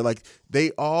shapewear, like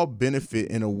they all benefit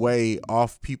in a way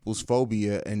off people's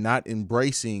phobia and not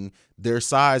embracing their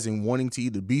size and wanting to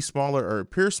either be smaller or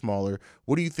appear smaller.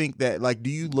 What do you think that, like, do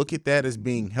you look at that as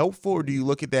being helpful, or do you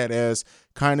look at that as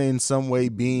kind of in some way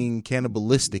being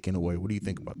cannibalistic in a way? What do you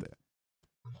think about that?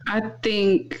 I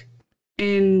think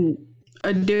in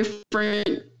a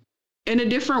different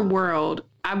world,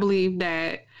 I believe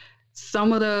that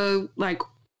some of the like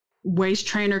waist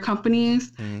trainer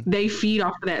companies, mm-hmm. they feed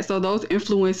off of that. So those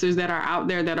influencers that are out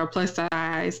there that are plus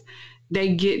size,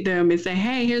 they get them and say,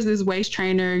 hey, here's this waist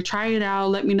trainer, try it out,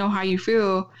 let me know how you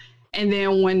feel. And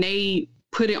then when they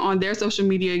put it on their social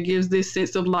media, it gives this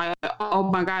sense of like, oh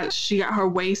my God, she got her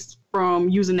waist from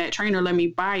using that trainer, let me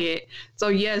buy it. So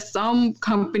yes, some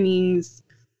companies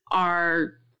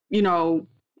are, you know,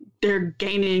 they're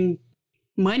gaining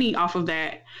money off of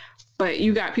that. But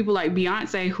you got people like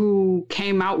Beyonce who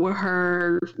came out with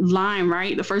her line,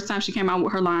 right? The first time she came out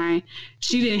with her line,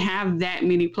 she didn't have that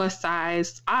many plus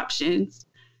size options.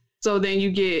 So then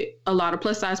you get a lot of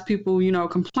plus size people, you know,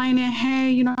 complaining, hey,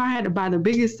 you know, I had to buy the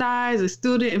biggest size. It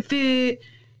still didn't fit.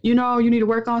 You know, you need to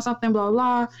work on something, blah,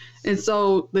 blah. And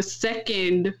so the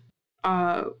second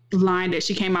line that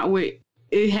she came out with,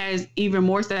 it has even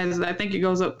more sizes. I think it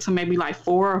goes up to maybe like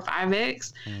 4 or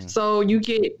 5X. So you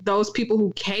get those people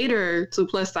who cater to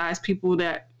plus size people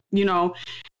that, you know,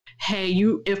 hey,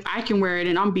 if I can wear it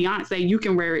and I'm Beyonce, you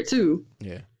can wear it too.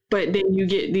 Yeah. But then you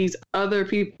get these other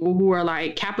people who are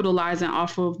like capitalizing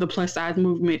off of the plus size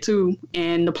movement too.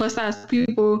 And the plus size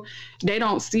people, they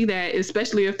don't see that,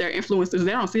 especially if they're influencers.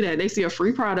 They don't see that. They see a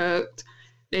free product.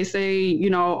 They say, you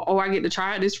know, oh, I get to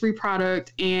try out this free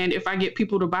product. And if I get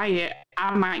people to buy it,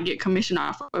 I might get commission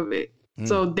off of it.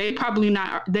 So they probably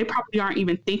aren't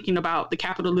even thinking about the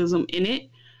capitalism in it.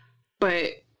 But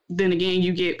then again,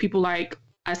 you get people like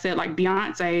I said, like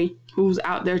Beyonce, who's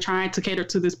out there trying to cater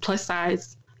to this plus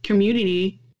size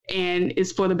community, and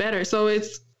it's for the better. So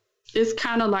it's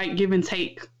kind of like give and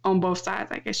take on both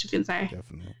sides, I guess you can say.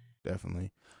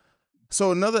 Definitely.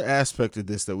 So another aspect of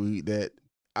this that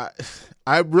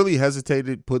I really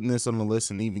hesitated putting this on the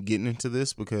list and even getting into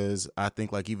this, because I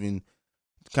think like even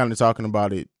kind of talking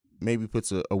about it maybe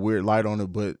puts a weird light on it,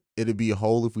 but it'd be a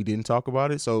hole if we didn't talk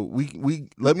about it. So we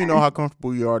let me know how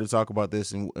comfortable you are to talk about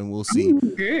this, and we'll see.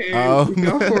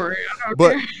 Go for it.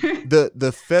 But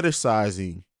the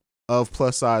fetishizing of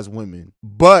plus size women,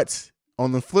 but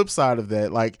on the flip side of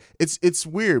that, like it's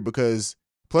weird because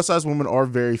plus size women are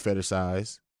very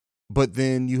fetishized, but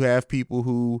then you have people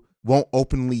who won't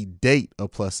openly date a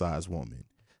plus size woman.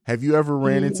 Have you ever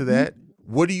ran into that?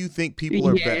 What do you think people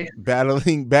are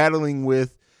battling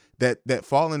with that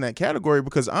fall in that category?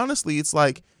 Because honestly, it's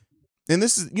like, and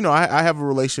this is, you know, I have a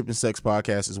relationship and sex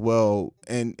podcast as well.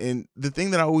 And the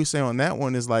thing that I always say on that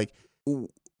one is like,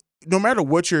 no matter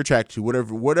what you're attracted to,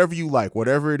 whatever you like,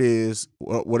 whatever it is,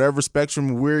 whatever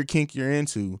spectrum weird kink you're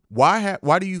into, why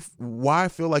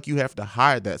feel like you have to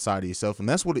hide that side of yourself? And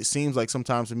that's what it seems like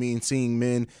sometimes to me. And seeing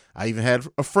men, I even had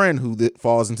a friend who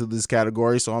falls into this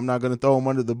category, so I'm not going to throw him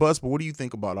under the bus. But what do you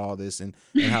think about all this and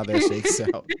how that shakes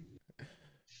out?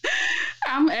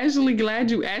 I'm actually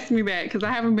glad you asked me that, because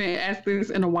I haven't been asked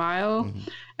this in a while.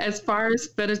 As far as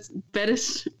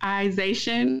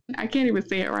fetishization, I can't even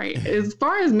say it right. As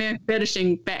far as men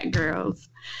fetishing fat girls,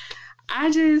 I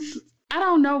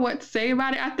don't know what to say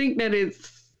about it. I think that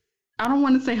I don't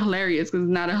want to say hilarious, because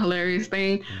it's not a hilarious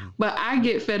thing, but I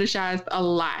get fetishized a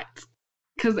lot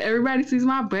because everybody sees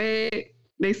my butt.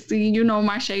 They see, you know,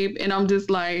 my shape, and I'm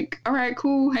just like, all right,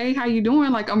 cool. Hey, how you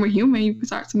doing? Like, I'm a human. You can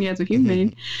talk to me as a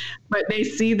human. But they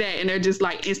see that and they're just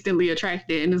like instantly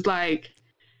attracted. And it's like,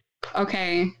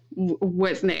 okay,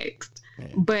 what's next?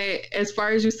 But as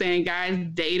far as you saying guys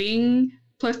dating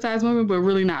plus size women, but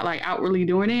really not like outwardly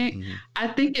doing it, I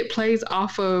think it plays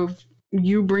off of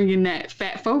you bringing that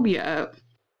fat phobia up.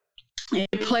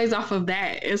 It plays off of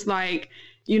that. It's like,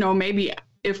 you know, maybe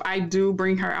if I do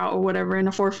bring her out or whatever in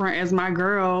the forefront as my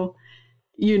girl,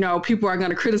 you know, people are going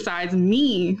to criticize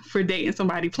me for dating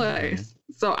somebody plus.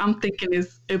 So I'm thinking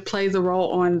it plays a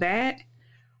role on that.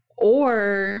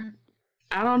 Or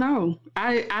I don't know.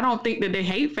 I don't think that they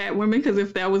hate fat women, because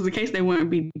if that was the case, they wouldn't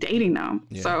be dating them.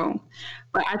 So,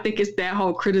 but I think it's that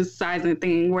whole criticizing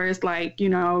thing where it's like, you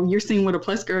know, you're seen with a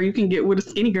plus girl, you can get with a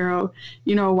skinny girl.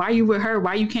 You know, why you with her?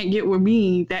 Why you can't get with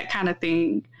me? That kind of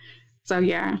thing. So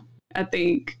yeah. I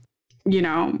think, you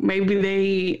know, maybe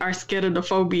they are scared of the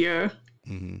phobia.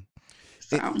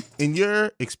 So. In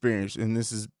your experience, and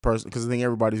this is personal, because I think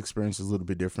everybody's experience is a little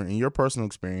bit different. In your personal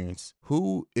experience,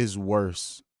 who is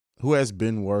worse? Who has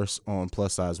been worse on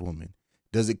plus size women?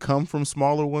 Does it come from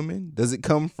smaller women? Does it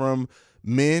come from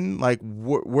men? Like,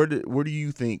 where do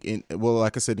you think? Well,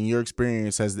 like I said, in your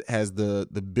experience, has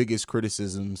the biggest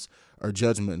criticisms or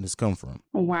judgment has come from?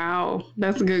 Wow,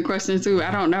 that's a good question too.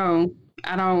 I don't know.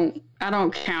 I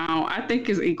don't count. I think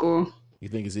it's equal. You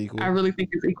think it's equal? I really think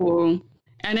it's equal.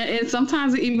 And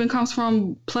sometimes it even comes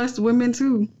from plus women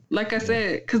too. Like I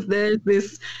said, because there's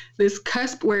this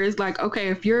cusp where it's like, okay,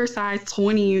 if you're size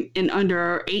 20 and under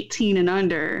or 18 and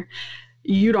under,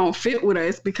 you don't fit with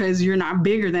us because you're not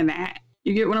bigger than that.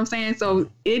 You get what I'm saying? So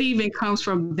it even comes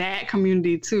from that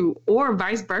community too, or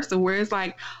vice versa, where it's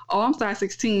like, oh, I'm size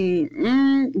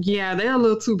 16. Yeah, they're a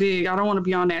little too big. I don't want to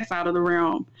be on that side of the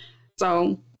realm.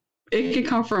 So it can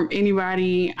come from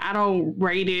anybody. I don't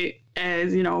rate it.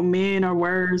 as, you know, men are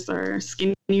worse or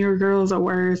skinnier girls are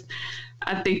worse.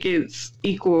 I think it's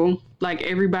equal. Like,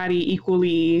 everybody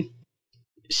equally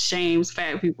shames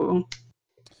fat people.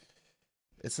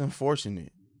 It's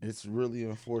unfortunate. It's really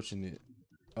unfortunate.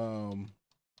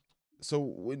 So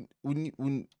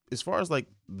when as far as like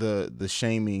the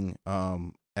shaming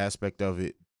aspect of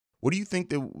it, what do you think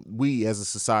that we as a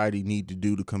society need to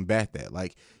do to combat that?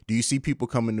 Like, do you see people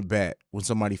coming to bat when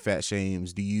somebody fat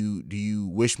shames? Do you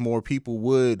wish more people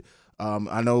would?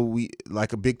 I know we,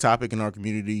 like, a big topic in our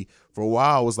community for a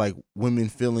while was like women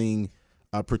feeling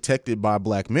protected by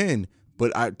black men.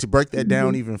 But to break that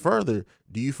down even further,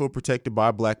 do you feel protected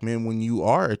by black men when you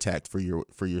are attacked for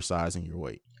your size and your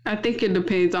weight? I think it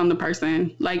depends on the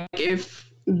person. Like, if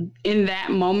in that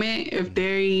moment, if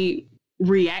they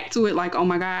react to it like, oh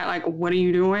my God, like, what are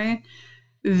you doing?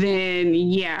 Then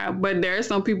yeah. But there are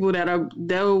some people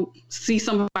they'll see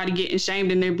somebody getting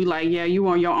shamed and they'll be like, yeah, you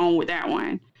on your own with that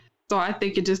one. So I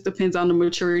think it just depends on the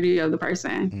maturity of the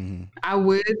person. Mm-hmm. I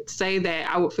would say that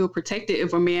I would feel protected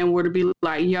if a man were to be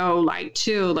like, yo, like,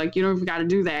 chill, like, you don't even got to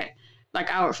do that. Like,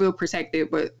 I would feel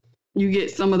protected. But you get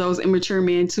some of those immature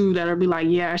men too that'll be like,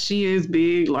 yeah, she is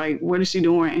big. Like, what is she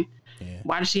doing? Yeah.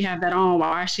 Why does she have that on?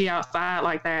 Why is she outside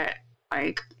like that?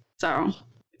 Like, so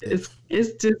it's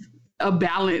just a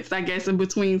balance, I guess, in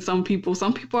between some people.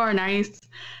 Some people are nice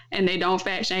and they don't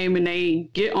fat shame and they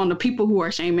get on the people who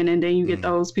are shaming, and then you get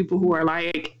those people who are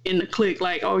like in the clique,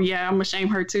 like, oh yeah, I'm gonna shame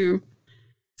her too.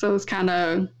 So it's kind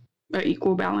of an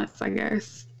equal balance, I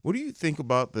guess. What do you think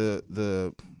about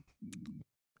the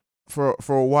for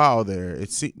a while there,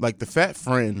 it seemed like the fat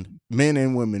friend, men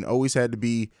and women, always had to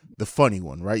be the funny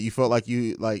one, right? You felt like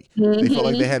they felt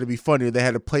like they had to be funny. They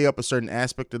had to play up a certain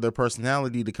aspect of their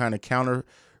personality to kind of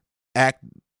counteract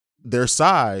their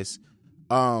size.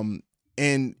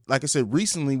 And like I said,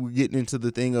 recently we're getting into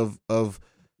the thing of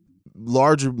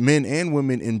larger men and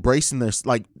women embracing their,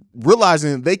 like,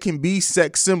 realizing that they can be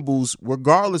sex symbols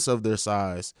regardless of their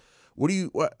size. What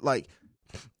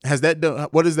has that done?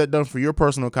 What has that done for your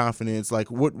personal confidence?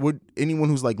 Like, what would anyone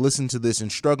who's like listening to this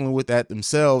and struggling with that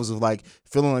themselves, of like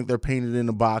feeling like they're painted in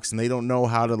a box and they don't know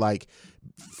how to like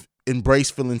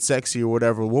embrace feeling sexy or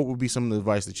whatever, what would be some of the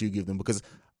advice that you give them? Because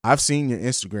I've seen your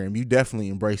Instagram. You definitely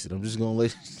embrace it. I'm just going to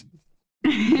let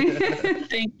you.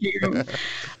 Thank you.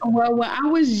 Well, when I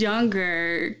was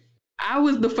younger, I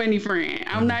was the funny friend.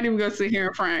 I'm not even going to sit here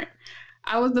in front.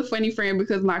 I was the funny friend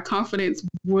because my confidence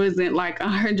wasn't like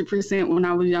 100% when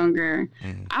I was younger.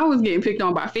 I was getting picked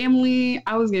on by family.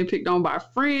 I was getting picked on by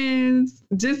friends,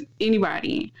 just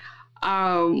anybody.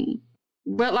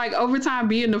 But like over time,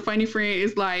 being the funny friend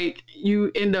is like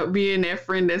you end up being that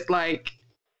friend that's like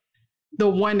the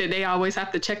one that they always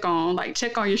have to check on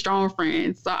your strong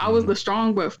friends. So I was the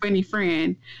strong but funny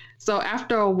friend. So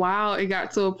after a while, it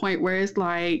got to a point where it's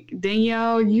like,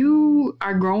 Danielle, you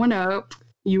are growing up.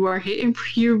 You are hitting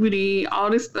puberty.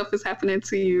 All this stuff is happening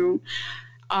to you.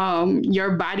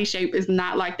 Your body shape is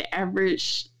not like the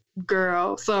average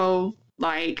girl. So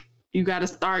like, you got to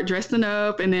start dressing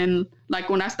up. And then like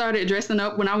when I started dressing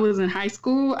up, when I was in high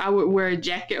school, I would wear a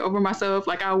jacket over myself.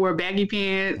 Like I would wear baggy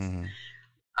pants.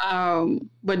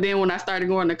 But then when I started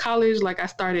going to college, like I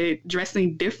started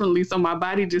dressing differently. So my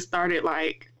body just started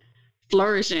like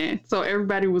flourishing. So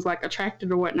everybody was like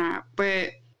attracted or whatnot. But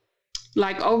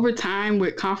like over time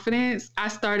with confidence, I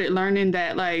started learning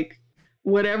that like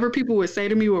whatever people would say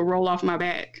to me would roll off my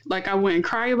back. Like I wouldn't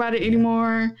cry about it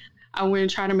anymore. I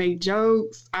wouldn't try to make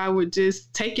jokes. I would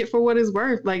just take it for what it's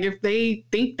worth. Like if they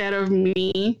think that of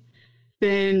me,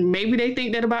 then maybe they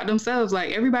think that about themselves.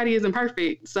 Like everybody isn't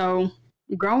perfect. So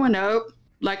growing up,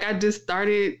 like I just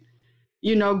started,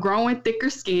 growing thicker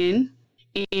skin.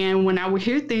 And when I would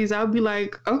hear things, I would be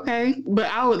like, okay, but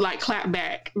I would like clap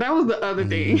back. That was the other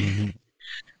thing.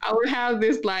 I would have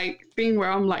this like thing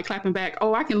where I'm like clapping back.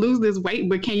 Oh, I can lose this weight,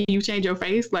 but can you change your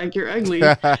face? Like you're ugly.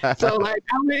 So like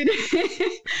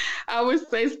I would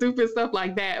say stupid stuff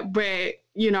like that. But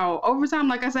over time,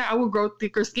 like I said, I would grow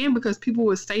thicker skin because people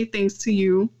would say things to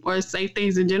you or say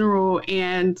things in general,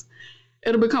 and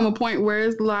it'll become a point where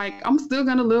it's like, I'm still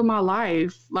going to live my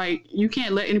life. Like you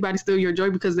can't let anybody steal your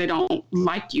joy because they don't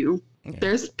like you. Yeah.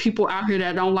 There's people out here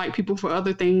that don't like people for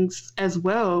other things as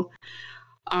well.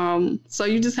 So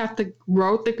you just have to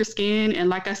grow thicker skin. And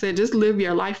like I said, just live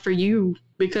your life for you,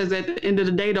 because at the end of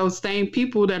the day, those same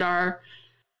people that are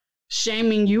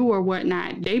shaming you or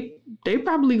whatnot, they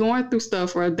probably going through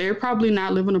stuff, or they're probably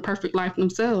not living a perfect life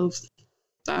themselves.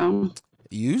 So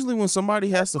usually when somebody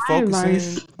has to focus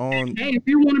in on, hey, if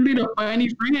you want to be the funny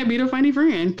friend, be the funny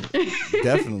friend.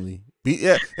 Definitely.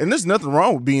 And there's nothing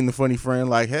wrong with being the funny friend.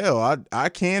 Like, hell, I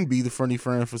can be the funny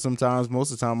friend for sometimes.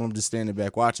 Most of the time I'm just standing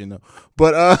back watching though.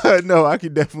 But no, I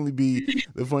could definitely be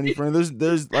the funny friend.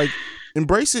 There's like,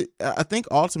 embrace it. I think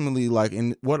ultimately, like,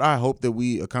 and what I hope that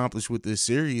we accomplish with this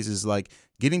series is like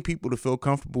getting people to feel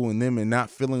comfortable in them and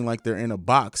not feeling like they're in a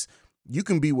box. You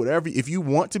can be whatever. If you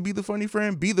want to be the funny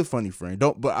friend, be the funny friend.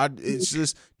 It's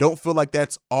just don't feel like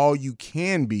that's all you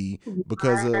can be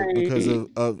because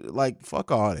of like,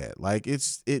 fuck all that. Like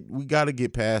we got to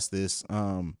get past this.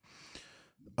 Damn,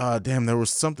 there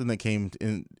was something that came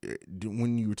in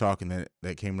when you were talking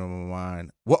that came to my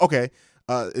mind. Well, okay.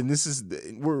 And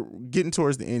we're getting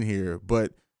towards the end here,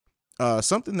 but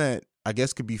something that I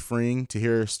guess could be freeing to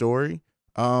hear a story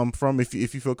from if you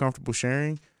feel comfortable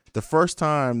sharing. The first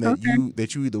time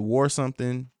that you either wore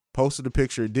something, posted a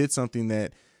picture, did something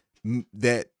that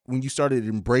when you started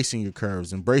embracing your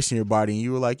curves, embracing your body, and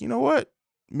you were like, you know what?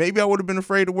 Maybe I would have been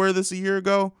afraid to wear this a year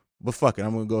ago, but fuck it,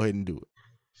 I'm gonna go ahead and do it.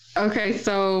 Okay,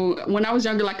 so when I was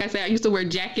younger, like I said, I used to wear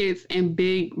jackets and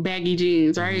big baggy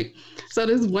jeans, right? So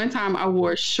this one time I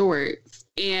wore shorts,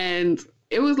 and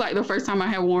it was like the first time I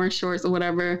had worn shorts or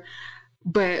whatever.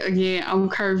 But again, I'm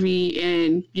curvy,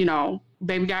 and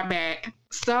baby got back.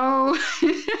 So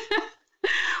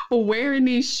wearing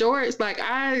these shorts, like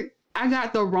I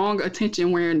got the wrong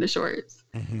attention wearing the shorts.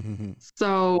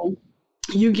 So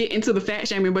you get into the fat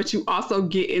shaming, but you also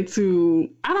get into,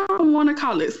 I don't want to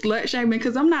call it slut shaming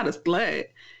because I'm not a slut.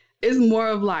 It's more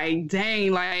of like,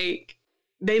 dang, like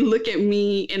they look at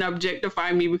me and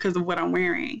objectify me because of what I'm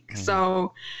wearing.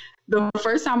 So the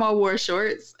first time I wore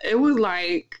shorts, it was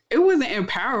like, it wasn't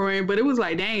empowering, but it was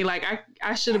like, dang, like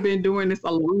I should have been doing this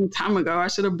a long time ago. I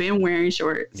should have been wearing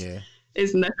shorts. Yeah.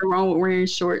 It's nothing wrong with wearing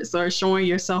shorts or showing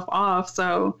yourself off.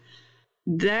 So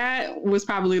that was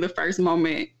probably the first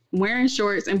moment. Wearing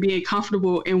shorts and being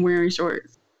comfortable in wearing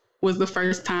shorts was the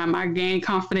first time I gained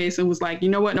confidence and was like, you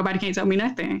know what? Nobody can't tell me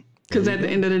nothing. Because at the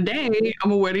end of the day, I'm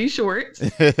going to wear these shorts.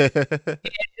 And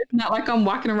it's not like I'm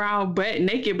walking around butt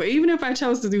naked. But even if I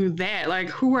chose to do that, like,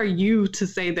 who are you to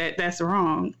say that that's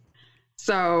wrong?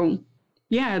 So,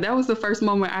 yeah, that was the first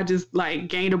moment I just, like,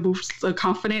 gained a boost of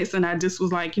confidence. And I just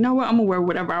was like, you know what? I'm going to wear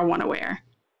whatever I want to wear.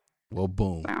 Well,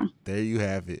 boom. So, there you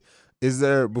have it.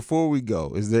 Before we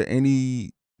go, is there any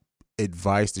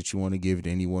advice that you want to give to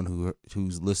anyone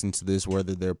who's listening to this,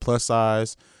 whether they're plus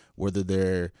size, whether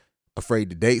they're afraid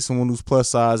to date someone who's plus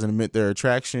size and admit their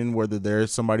attraction, whether they're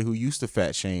somebody who used to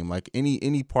fat shame, like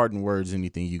any parting words,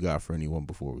 anything you got for anyone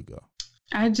before we go?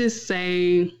 I just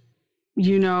say,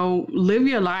 live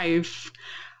your life.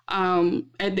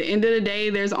 At the end of the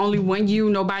day, there's only one you.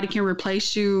 Nobody can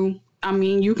replace you. I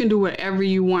mean, you can do whatever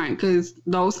you want because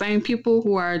those same people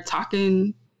who are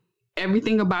talking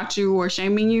everything about you or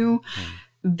shaming you,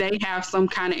 they have some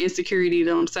kind of insecurity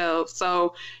themselves.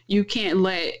 So you can't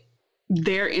let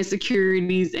their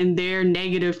insecurities and their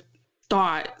negative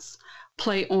thoughts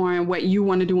play on what you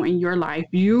want to do in your life.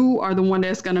 You are the one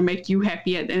that's going to make you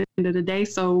happy at the end of the day.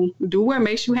 So do what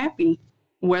makes you happy,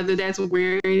 whether that's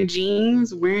wearing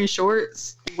jeans, wearing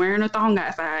shorts, wearing a thong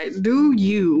outside. Do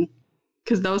you,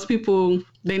 because those people,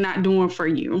 they're not doing for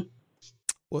you.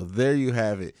 Well, there you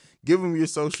have it. Give them your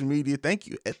social media. Thank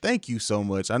you so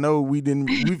much. I know we've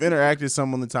interacted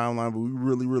some on the timeline, but we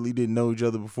really, really didn't know each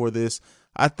other before this.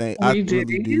 I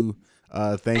really do.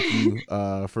 Thank you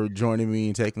for joining me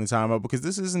and taking the time out, because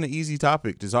this isn't an easy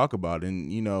topic to talk about.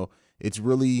 And, it's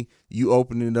really, you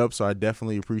opening it up. So I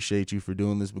definitely appreciate you for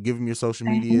doing this, but give them your social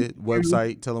media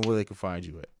website. Tell them where they can find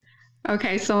you at.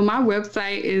 Okay, so my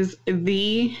website is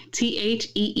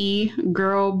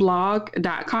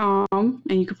thetheegirlblog.com,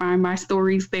 and you can find my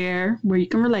stories there where you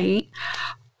can relate.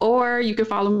 Or you can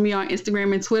follow me on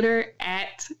Instagram and Twitter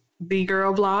at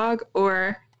thegirlblog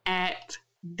or at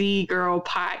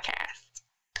thegirlpodcast.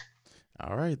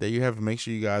 All right, there you have it. Make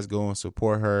sure you guys go and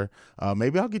support her.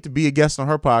 Maybe I'll get to be a guest on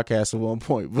her podcast at one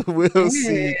point, but we'll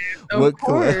see what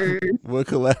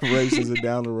collaborations are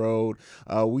down the road.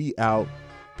 We out.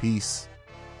 Peace.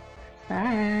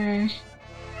 Bye.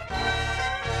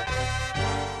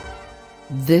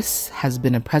 This has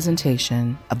been a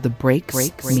presentation of the Breaks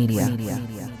Media.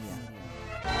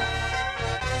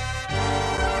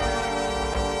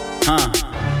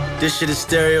 This shit is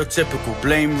stereotypical,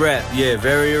 blame rap, yeah,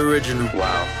 very original.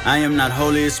 Wow. I am not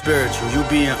holy or spiritual, you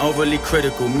being overly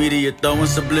critical. Media throwing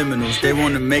subliminals, they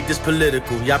want to make this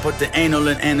political. Y'all put the anal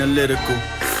in analytical.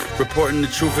 Reporting the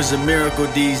truth is a miracle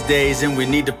these days, and we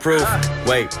need the proof.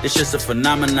 Wait, it's just a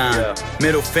phenomenon.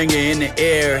 Middle finger in the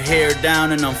air, hair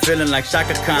down, and I'm feeling like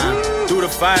Shaka Khan. Through the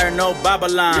fire, no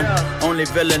Babylon. Only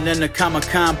villain in the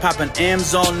Comic-Con, popping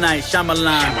M's all night,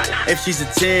 Shyamalan. If she's a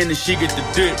 10 and she get the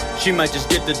dick, she might just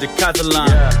get the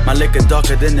decathlon. My liquor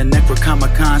darker than the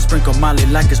Necronomicon. Sprinkle Molly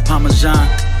like it's Parmesan.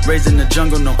 Raised in the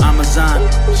jungle, no Amazon.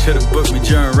 Should've booked me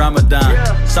during Ramadan.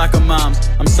 Soccer moms,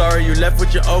 I'm sorry you left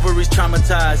with your ovaries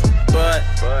traumatized, but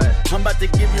I'm about to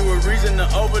give you a reason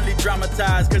to overly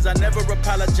dramatize. Cause I never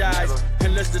apologize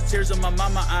unless the tears in my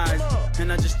mama eyes.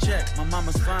 And I just check, my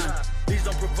mama's fine. Please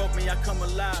don't provoke me, I come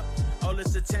alive. All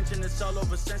this attention, it's all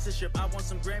over censorship. I want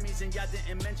some Grammys and y'all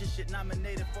didn't mention shit.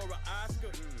 Nominated for an Oscar,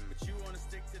 but you wanna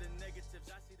stick to the negatives.